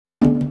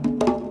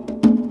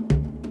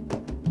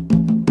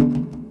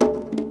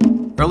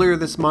Earlier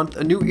this month,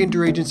 a new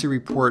interagency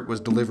report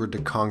was delivered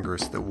to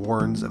Congress that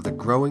warns of the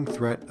growing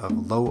threat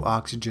of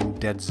low-oxygen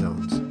dead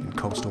zones in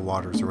coastal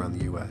waters around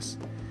the U.S.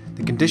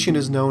 The condition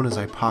is known as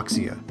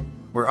hypoxia,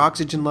 where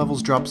oxygen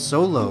levels drop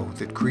so low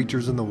that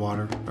creatures in the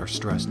water are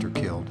stressed or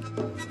killed.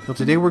 Now,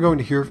 today we're going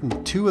to hear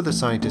from two of the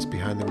scientists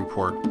behind the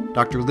report,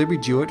 Dr. Libby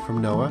Jewett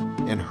from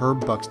NOAA and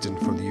Herb Buxton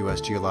from the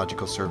US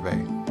Geological Survey.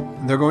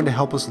 And they're going to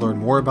help us learn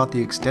more about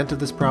the extent of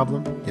this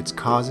problem, its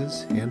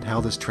causes, and how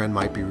this trend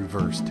might be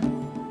reversed.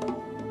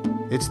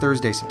 It's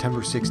Thursday, September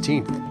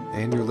 16th,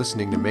 and you're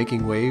listening to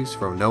Making Waves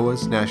from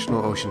NOAA's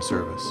National Ocean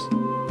Service.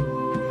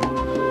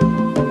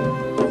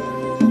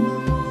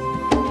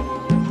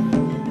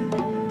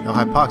 Now,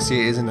 hypoxia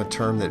isn't a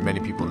term that many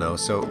people know,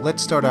 so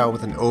let's start out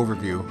with an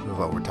overview of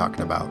what we're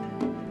talking about.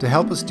 To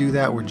help us do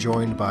that, we're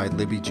joined by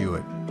Libby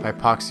Jewett,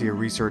 Hypoxia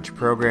Research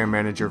Program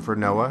Manager for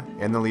NOAA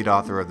and the lead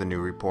author of the new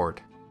report.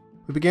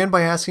 We began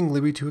by asking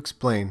Libby to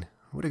explain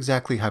what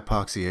exactly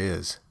hypoxia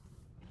is.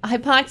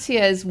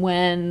 Hypoxia is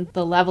when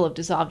the level of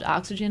dissolved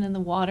oxygen in the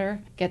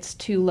water gets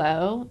too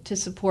low to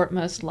support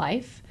most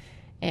life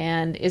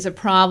and is a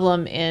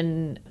problem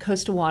in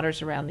coastal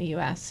waters around the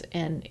U.S.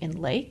 and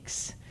in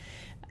lakes.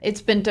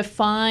 It's been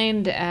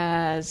defined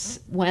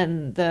as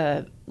when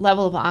the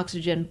level of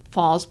oxygen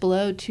falls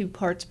below 2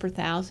 parts per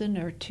thousand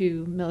or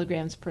 2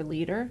 milligrams per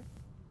liter.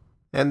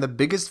 And the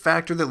biggest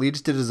factor that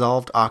leads to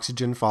dissolved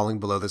oxygen falling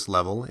below this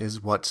level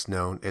is what's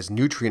known as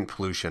nutrient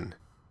pollution.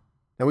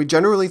 Now, we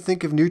generally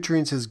think of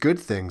nutrients as good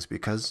things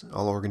because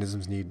all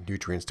organisms need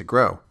nutrients to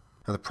grow.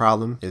 Now, the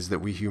problem is that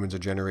we humans are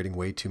generating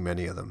way too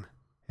many of them.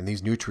 And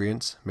these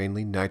nutrients,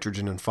 mainly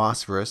nitrogen and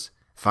phosphorus,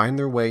 find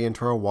their way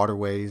into our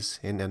waterways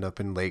and end up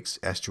in lakes,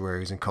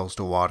 estuaries, and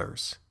coastal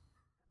waters.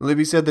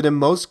 Libby said that in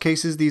most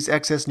cases, these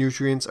excess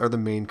nutrients are the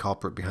main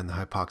culprit behind the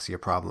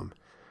hypoxia problem.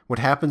 What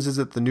happens is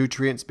that the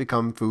nutrients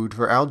become food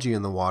for algae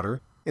in the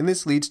water, and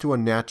this leads to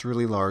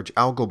unnaturally large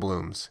algal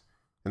blooms.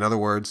 In other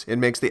words, it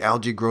makes the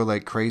algae grow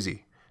like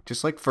crazy,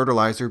 just like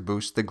fertilizer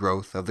boosts the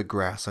growth of the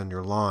grass on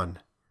your lawn.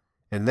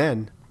 And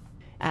then,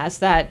 as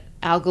that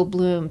algal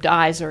bloom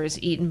dies or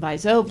is eaten by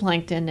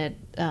zooplankton,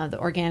 the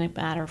organic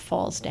matter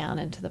falls down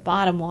into the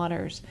bottom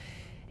waters.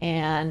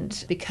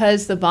 And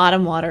because the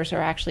bottom waters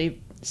are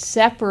actually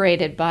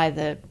separated by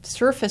the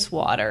surface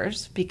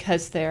waters,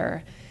 because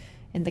they're,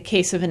 in the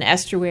case of an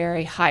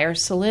estuary, higher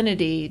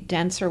salinity,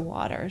 denser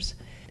waters,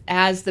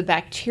 as the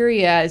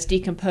bacteria is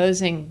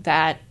decomposing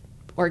that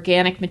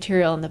organic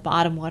material in the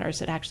bottom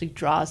waters, it actually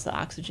draws the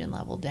oxygen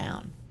level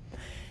down.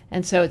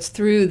 And so it's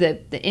through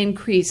the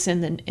increase in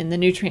the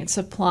nutrient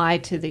supply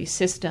to these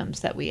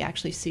systems that we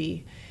actually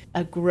see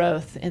a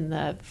growth in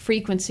the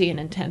frequency and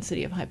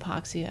intensity of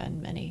hypoxia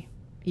in many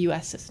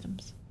U.S.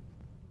 systems.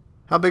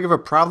 How big of a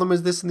problem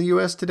is this in the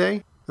U.S.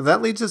 today? Well,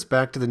 that leads us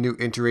back to the new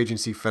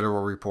interagency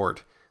federal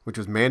report, which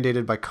was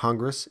mandated by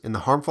Congress in the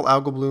Harmful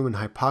Algal Bloom and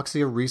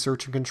Hypoxia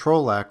Research and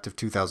Control Act of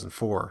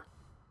 2004.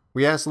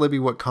 We asked Libby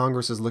what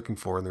Congress is looking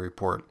for in the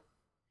report.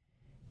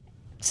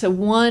 So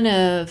one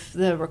of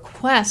the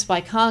requests by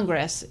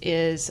Congress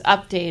is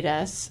update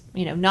us.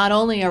 Not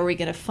only are we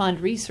going to fund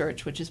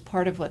research, which is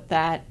part of what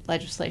that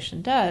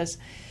legislation does,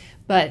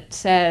 but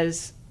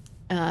says,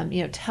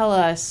 tell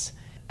us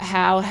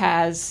how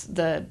has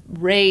the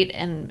rate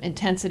and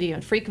intensity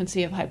and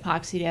frequency of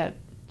hypoxia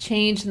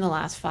changed in the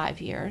last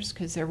 5 years,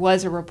 because there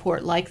was a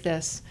report like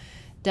this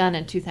done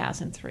in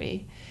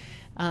 2003.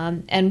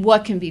 And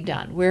what can be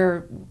done?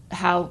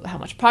 How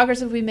much progress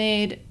have we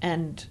made,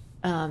 and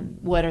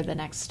what are the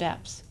next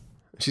steps?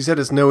 She said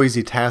it's no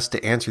easy task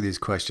to answer these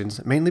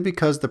questions, mainly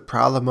because the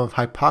problem of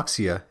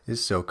hypoxia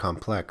is so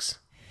complex.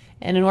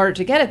 And in order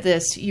to get at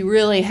this, you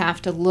really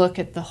have to look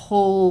at the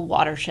whole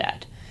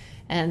watershed.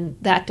 And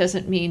that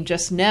doesn't mean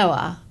just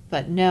NOAA,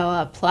 but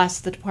NOAA plus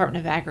the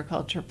Department of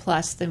Agriculture,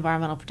 plus the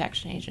Environmental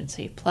Protection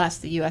Agency, plus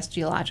the US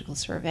Geological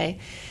Survey,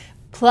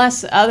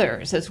 plus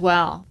others as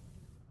well.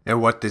 And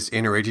what this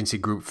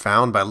interagency group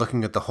found by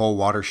looking at the whole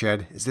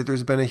watershed is that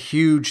there's been a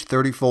huge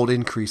 30-fold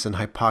increase in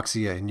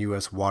hypoxia in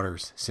U.S.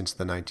 waters since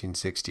the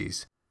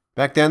 1960s.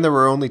 Back then, there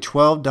were only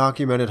 12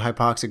 documented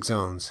hypoxic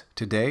zones.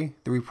 Today,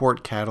 the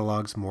report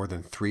catalogs more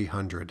than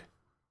 300.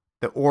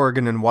 The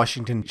Oregon and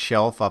Washington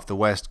shelf off the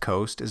west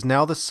coast is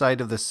now the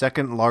site of the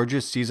second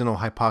largest seasonal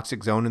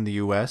hypoxic zone in the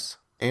U.S.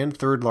 and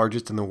third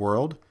largest in the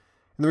world.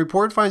 And the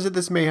report finds that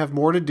this may have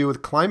more to do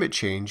with climate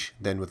change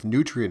than with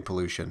nutrient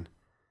pollution.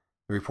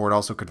 The report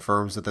also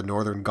confirms that the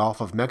northern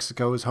Gulf of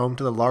Mexico is home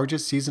to the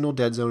largest seasonal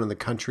dead zone in the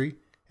country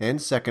and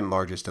second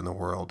largest in the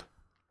world.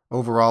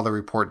 Overall, the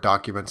report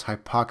documents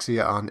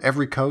hypoxia on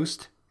every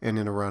coast and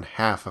in around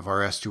half of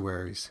our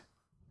estuaries.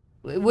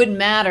 It wouldn't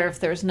matter if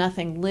there's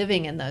nothing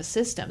living in those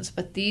systems,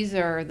 but these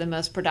are the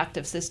most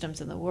productive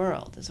systems in the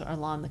world,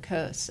 along the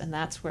coast. And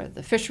that's where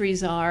the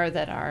fisheries are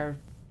that our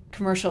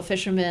commercial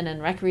fishermen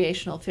and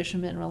recreational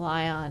fishermen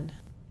rely on.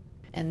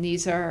 And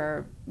these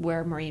are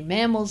where marine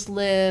mammals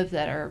live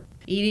that are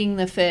eating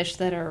the fish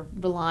that are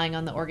relying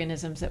on the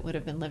organisms that would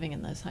have been living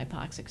in those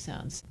hypoxic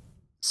zones.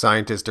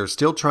 Scientists are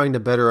still trying to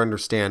better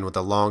understand what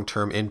the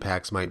long-term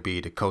impacts might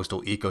be to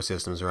coastal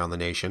ecosystems around the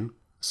nation.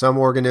 Some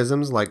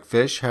organisms, like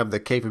fish, have the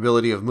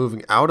capability of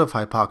moving out of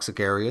hypoxic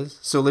areas,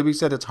 so Libby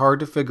said it's hard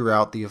to figure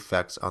out the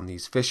effects on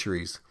these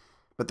fisheries.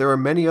 But there are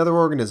many other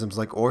organisms,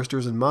 like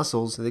oysters and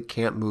mussels, that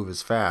can't move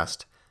as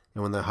fast,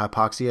 and when the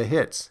hypoxia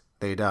hits,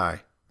 they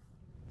die.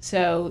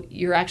 So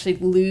you're actually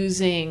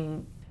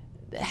losing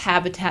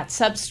habitat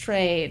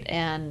substrate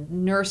and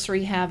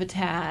nursery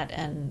habitat,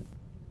 and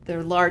there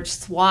are large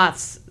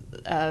swaths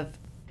of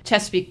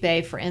Chesapeake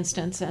Bay, for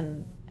instance,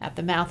 and at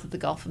the mouth of the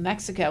Gulf of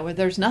Mexico, where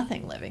there's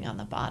nothing living on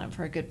the bottom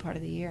for a good part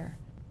of the year.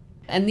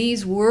 And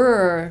these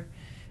were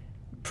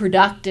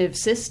productive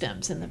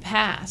systems in the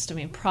past. I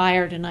mean,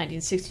 prior to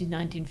 1960s,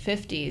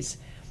 1950s,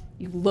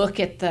 you look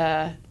at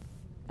the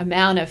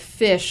amount of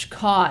fish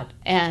caught,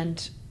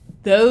 and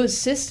those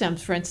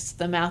systems, for instance,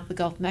 the mouth of the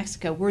Gulf of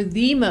Mexico, were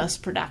the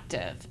most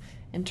productive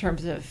in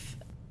terms of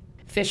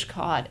fish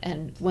caught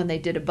and when they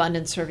did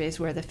abundance surveys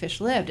where the fish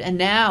lived. And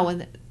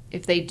now,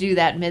 if they do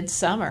that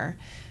midsummer,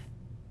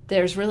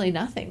 there's really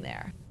nothing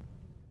there.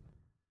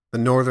 The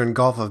northern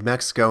Gulf of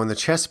Mexico and the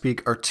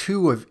Chesapeake are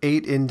 2 of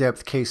 8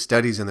 in-depth case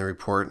studies in the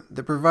report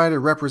that provide a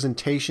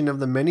representation of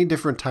the many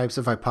different types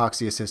of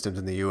hypoxia systems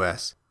in the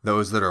U.S.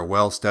 Those that are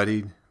well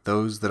studied,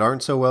 those that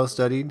aren't so well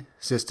studied,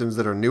 systems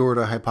that are newer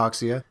to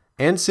hypoxia,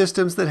 and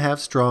systems that have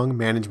strong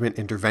management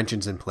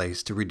interventions in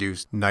place to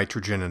reduce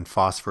nitrogen and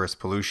phosphorus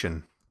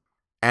pollution.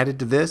 Added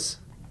to this,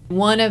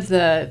 one of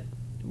the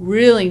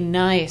really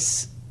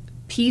nice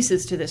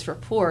pieces to this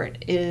report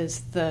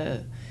is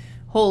the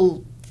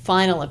whole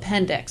final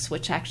appendix,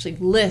 which actually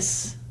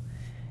lists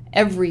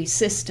every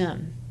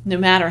system, no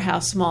matter how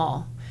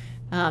small,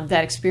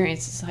 that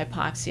experiences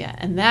hypoxia.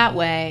 And that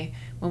way,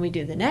 when we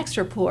do the next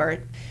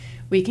report,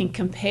 we can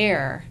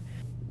compare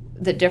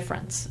the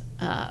difference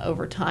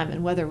over time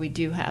and whether we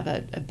do have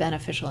a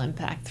beneficial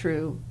impact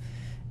through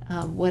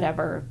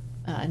whatever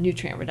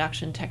nutrient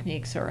reduction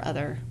techniques or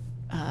other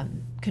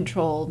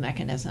control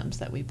mechanisms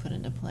that we put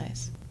into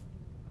place.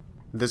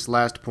 This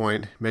last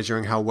point,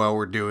 measuring how well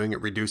we're doing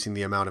at reducing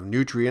the amount of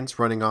nutrients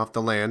running off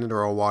the land into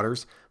our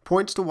waters,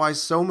 points to why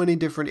so many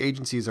different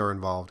agencies are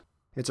involved.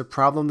 It's a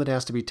problem that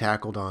has to be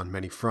tackled on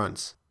many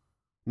fronts.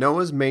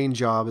 NOAA's main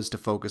job is to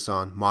focus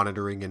on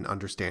monitoring and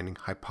understanding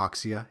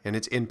hypoxia and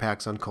its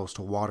impacts on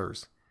coastal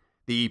waters.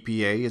 The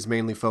EPA is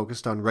mainly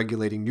focused on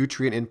regulating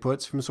nutrient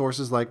inputs from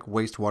sources like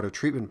wastewater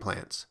treatment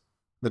plants.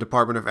 The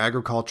Department of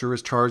Agriculture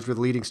is charged with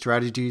leading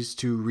strategies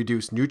to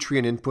reduce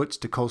nutrient inputs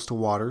to coastal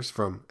waters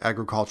from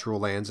agricultural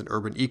lands and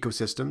urban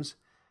ecosystems,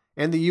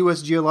 and the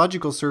US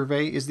Geological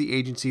Survey is the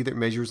agency that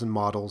measures and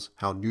models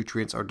how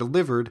nutrients are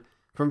delivered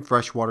from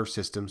freshwater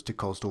systems to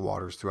coastal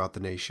waters throughout the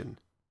nation.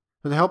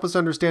 And to help us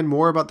understand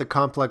more about the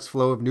complex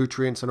flow of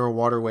nutrients in our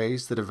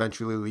waterways that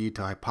eventually lead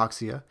to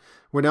hypoxia,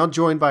 we're now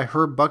joined by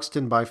Herb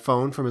Buxton by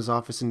phone from his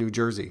office in New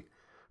Jersey.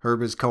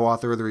 Herb is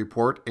co-author of the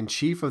report and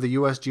chief of the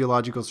US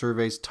Geological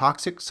Survey's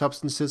Toxic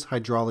Substances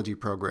Hydrology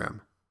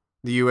Program.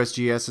 The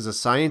USGS is a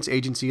science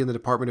agency in the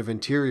Department of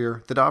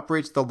Interior that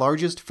operates the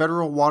largest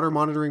federal water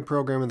monitoring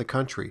program in the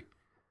country.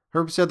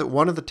 Herb said that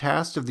one of the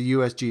tasks of the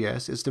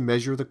USGS is to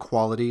measure the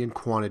quality and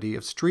quantity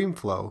of stream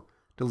flow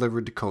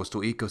delivered to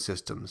coastal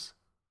ecosystems.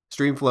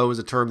 Stream flow is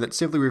a term that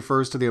simply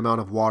refers to the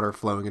amount of water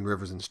flowing in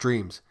rivers and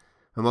streams,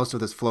 and most of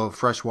this flow of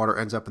fresh water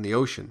ends up in the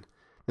ocean.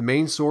 The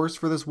main source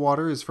for this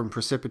water is from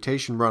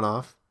precipitation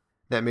runoff.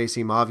 That may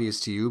seem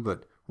obvious to you,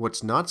 but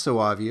what's not so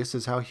obvious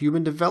is how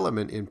human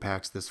development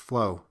impacts this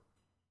flow.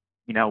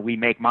 We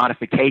make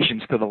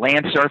modifications to the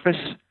land surface,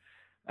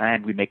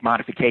 and we make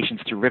modifications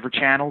to river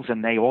channels,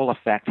 and they all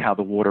affect how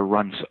the water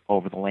runs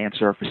over the land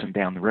surface and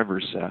down the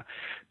rivers.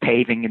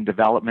 Paving and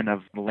development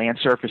of the land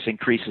surface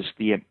increases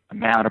the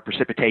amount of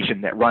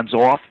precipitation that runs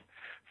off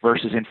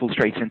versus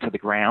infiltrates into the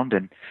ground,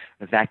 and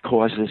that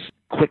causes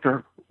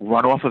quicker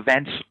runoff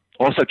events.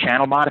 Also,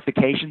 channel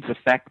modifications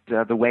affect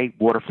the way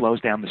water flows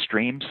down the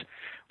streams.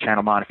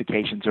 Channel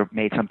modifications are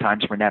made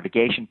sometimes for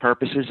navigation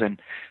purposes,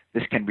 and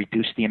this can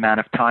reduce the amount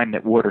of time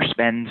that water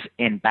spends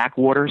in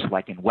backwaters,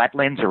 like in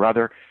wetlands or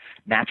other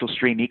natural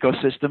stream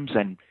ecosystems,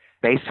 and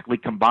basically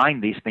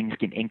combine these things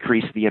can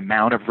increase the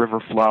amount of river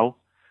flow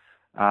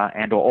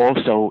and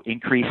also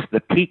increase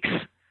the peaks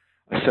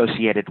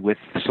associated with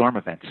storm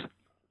events.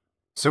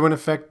 So in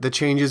effect, the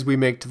changes we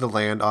make to the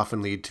land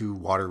often lead to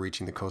water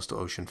reaching the coastal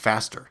ocean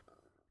faster.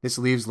 This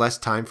leaves less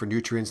time for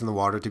nutrients in the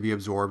water to be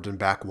absorbed in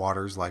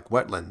backwaters like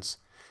wetlands.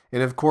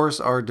 And of course,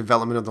 our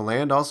development of the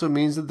land also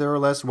means that there are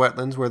less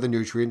wetlands where the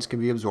nutrients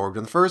can be absorbed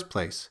in the first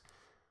place.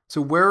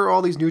 So where are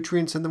all these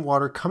nutrients in the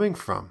water coming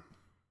from?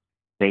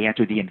 They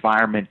enter the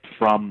environment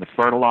from the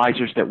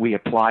fertilizers that we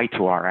apply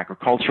to our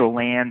agricultural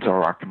lands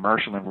or our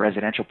commercial and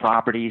residential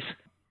properties.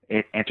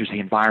 It enters the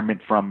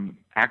environment from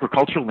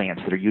agricultural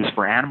lands that are used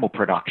for animal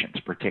productions,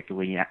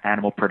 particularly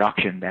animal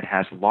production that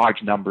has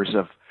large numbers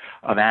of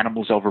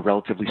animals over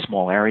relatively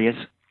small areas.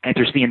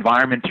 Enters the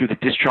environment through the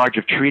discharge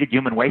of treated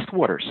human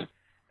wastewaters.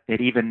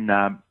 It even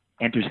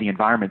enters the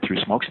environment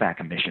through smokestack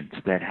emissions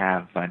that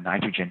have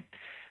nitrogen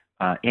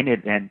in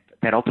it, and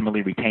that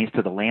ultimately retains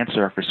to the land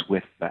surface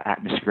with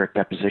atmospheric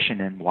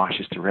deposition and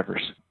washes to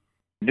rivers.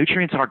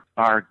 Nutrients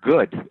are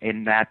good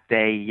in that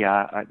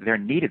they're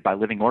needed by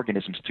living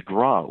organisms to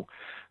grow.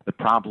 The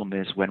problem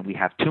is when we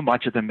have too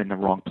much of them in the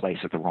wrong place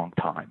at the wrong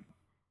time.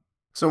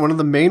 So one of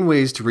the main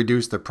ways to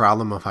reduce the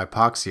problem of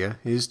hypoxia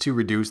is to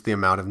reduce the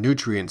amount of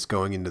nutrients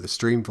going into the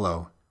stream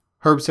flow.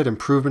 Herb said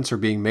improvements are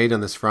being made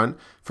on this front.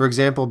 For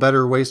example,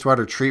 better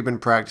wastewater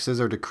treatment practices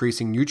are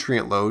decreasing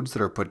nutrient loads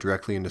that are put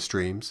directly into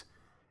streams,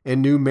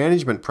 and new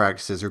management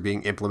practices are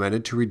being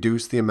implemented to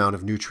reduce the amount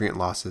of nutrient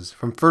losses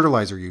from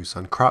fertilizer use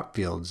on crop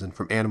fields and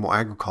from animal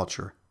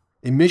agriculture.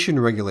 Emission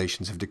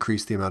regulations have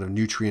decreased the amount of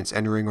nutrients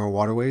entering our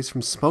waterways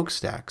from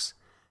smokestacks,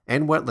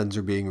 and wetlands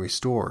are being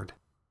restored.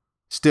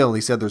 Still,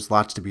 he said there's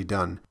lots to be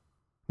done.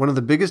 One of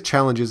the biggest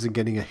challenges in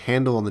getting a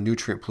handle on the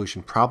nutrient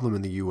pollution problem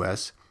in the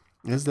U.S.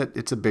 is that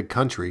it's a big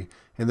country,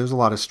 and there's a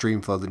lot of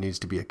stream flow that needs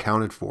to be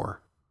accounted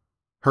for.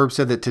 Herb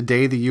said that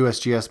today the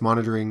USGS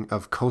monitoring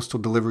of coastal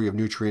delivery of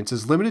nutrients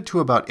is limited to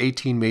about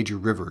 18 major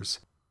rivers.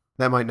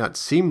 That might not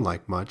seem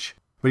like much,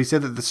 but he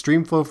said that the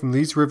stream flow from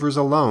these rivers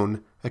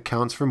alone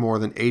accounts for more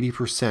than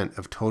 80%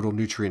 of total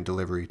nutrient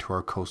delivery to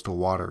our coastal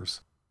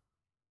waters.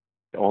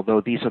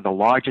 Although these are the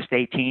largest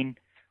 18,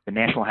 the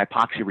National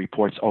Hypoxia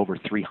reports over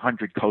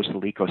 300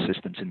 coastal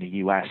ecosystems in the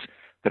U.S.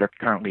 that are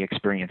currently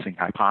experiencing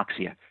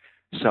hypoxia.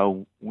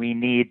 So we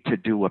need to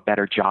do a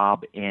better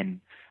job in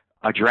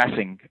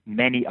addressing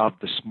many of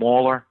the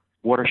smaller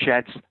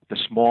watersheds, the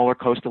smaller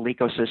coastal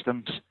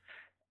ecosystems,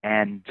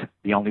 and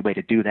the only way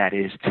to do that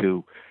is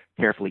to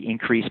carefully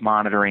increase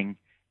monitoring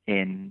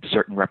in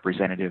certain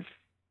representative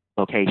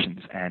locations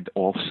and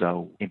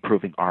also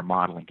improving our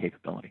modeling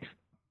capabilities.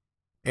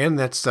 And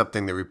that's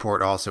something the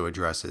report also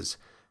addresses,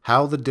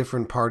 how the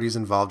different parties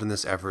involved in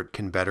this effort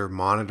can better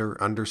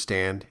monitor,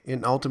 understand,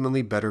 and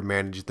ultimately better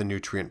manage the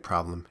nutrient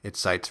problem at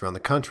sites around the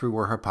country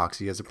where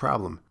hypoxia is a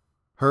problem.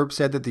 Herb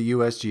said that the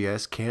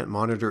USGS can't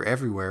monitor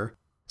everywhere,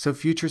 so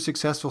future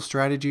successful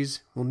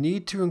strategies will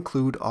need to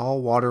include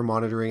all water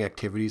monitoring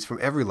activities from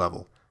every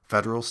level,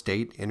 federal,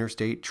 state,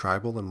 interstate,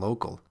 tribal, and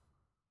local.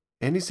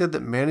 And he said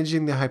that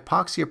managing the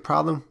hypoxia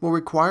problem will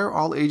require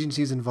all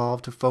agencies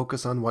involved to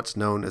focus on what's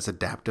known as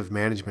adaptive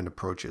management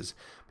approaches,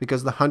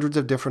 because the hundreds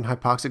of different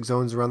hypoxic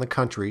zones around the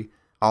country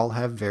all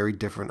have very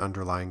different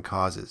underlying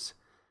causes.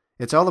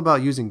 It's all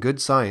about using good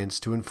science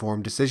to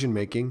inform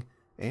decision-making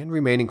and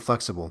remaining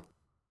flexible.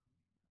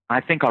 I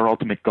think our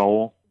ultimate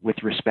goal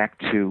with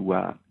respect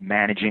to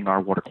managing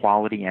our water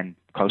quality and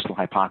coastal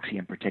hypoxia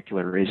in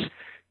particular is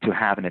to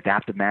have an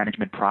adaptive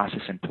management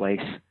process in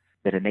place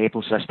that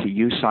enables us to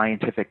use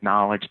scientific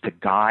knowledge to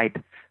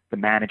guide the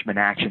management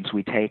actions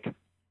we take,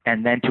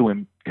 and then to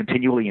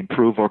continually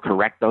improve or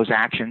correct those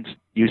actions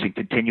using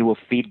continual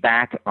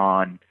feedback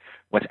on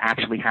what's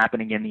actually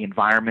happening in the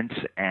environment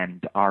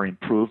and our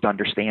improved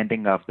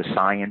understanding of the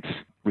science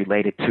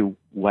related to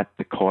what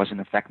the cause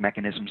and effect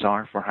mechanisms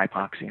are for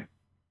hypoxia.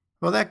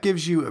 Well, that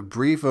gives you a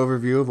brief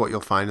overview of what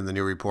you'll find in the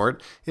new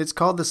report. It's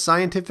called the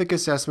Scientific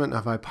Assessment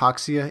of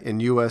Hypoxia in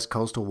U.S.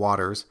 Coastal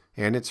Waters,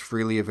 and it's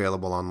freely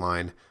available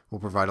online.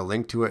 We'll provide a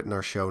link to it in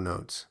our show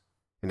notes.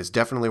 And it's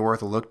definitely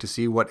worth a look to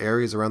see what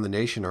areas around the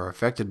nation are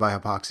affected by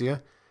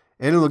hypoxia,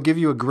 and it'll give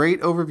you a great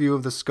overview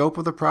of the scope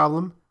of the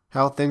problem,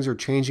 how things are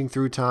changing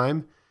through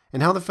time,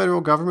 and how the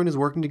federal government is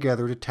working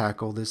together to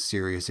tackle this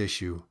serious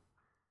issue.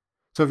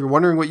 So if you're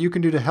wondering what you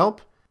can do to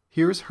help,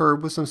 here's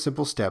Herb with some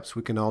simple steps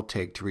we can all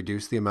take to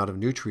reduce the amount of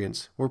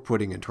nutrients we're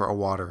putting into our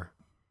water.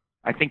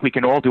 I think we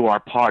can all do our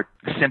part.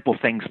 Simple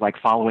things like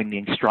following the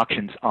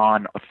instructions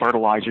on the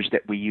fertilizers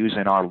that we use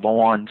in our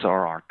lawns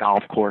or our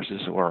golf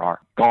courses or our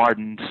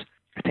gardens,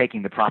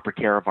 taking the proper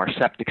care of our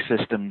septic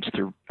systems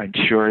to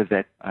ensure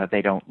that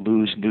they don't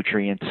lose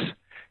nutrients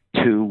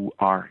to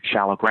our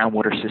shallow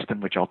groundwater system,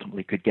 which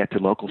ultimately could get to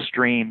local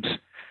streams,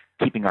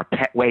 keeping our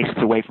pet wastes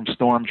away from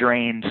storm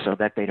drains so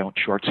that they don't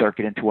short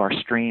circuit into our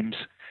streams,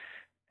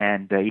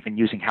 and even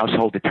using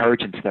household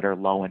detergents that are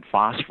low in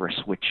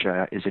phosphorus, which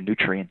is a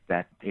nutrient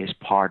that is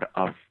part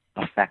of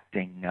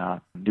affecting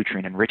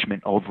nutrient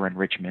enrichment,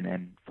 over-enrichment,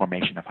 and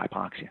formation of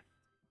hypoxia.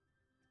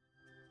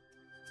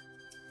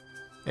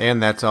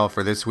 And that's all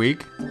for this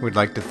week. We'd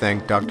like to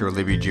thank Dr.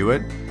 Libby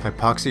Jewett,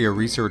 Hypoxia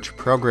Research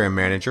Program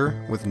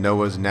Manager with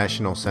NOAA's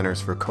National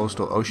Centers for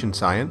Coastal Ocean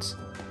Science,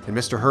 and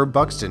Mr. Herb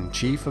Buxton,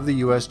 Chief of the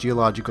US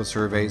Geological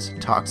Survey's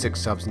Toxic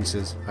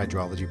Substances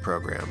Hydrology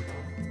Program.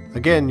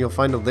 Again, you'll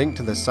find a link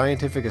to the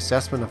Scientific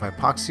Assessment of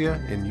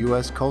Hypoxia in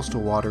U.S. Coastal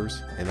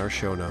Waters in our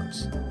show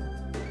notes.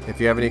 If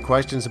you have any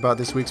questions about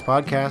this week's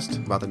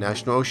podcast, about the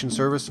National Ocean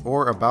Service,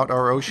 or about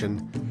our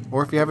ocean,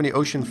 or if you have any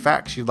ocean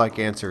facts you'd like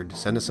answered,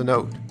 send us a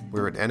note.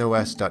 We're at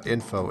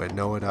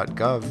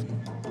nos.info@noaa.gov,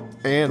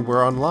 and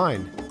we're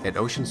online at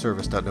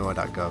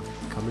oceanservice.noaa.gov.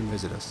 Come and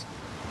visit us.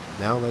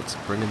 Now let's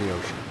bring in the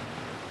ocean.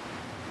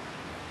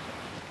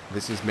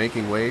 This is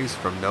Making Waves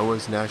from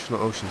NOAA's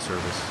National Ocean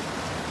Service.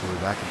 We'll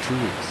be back in 2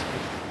 weeks.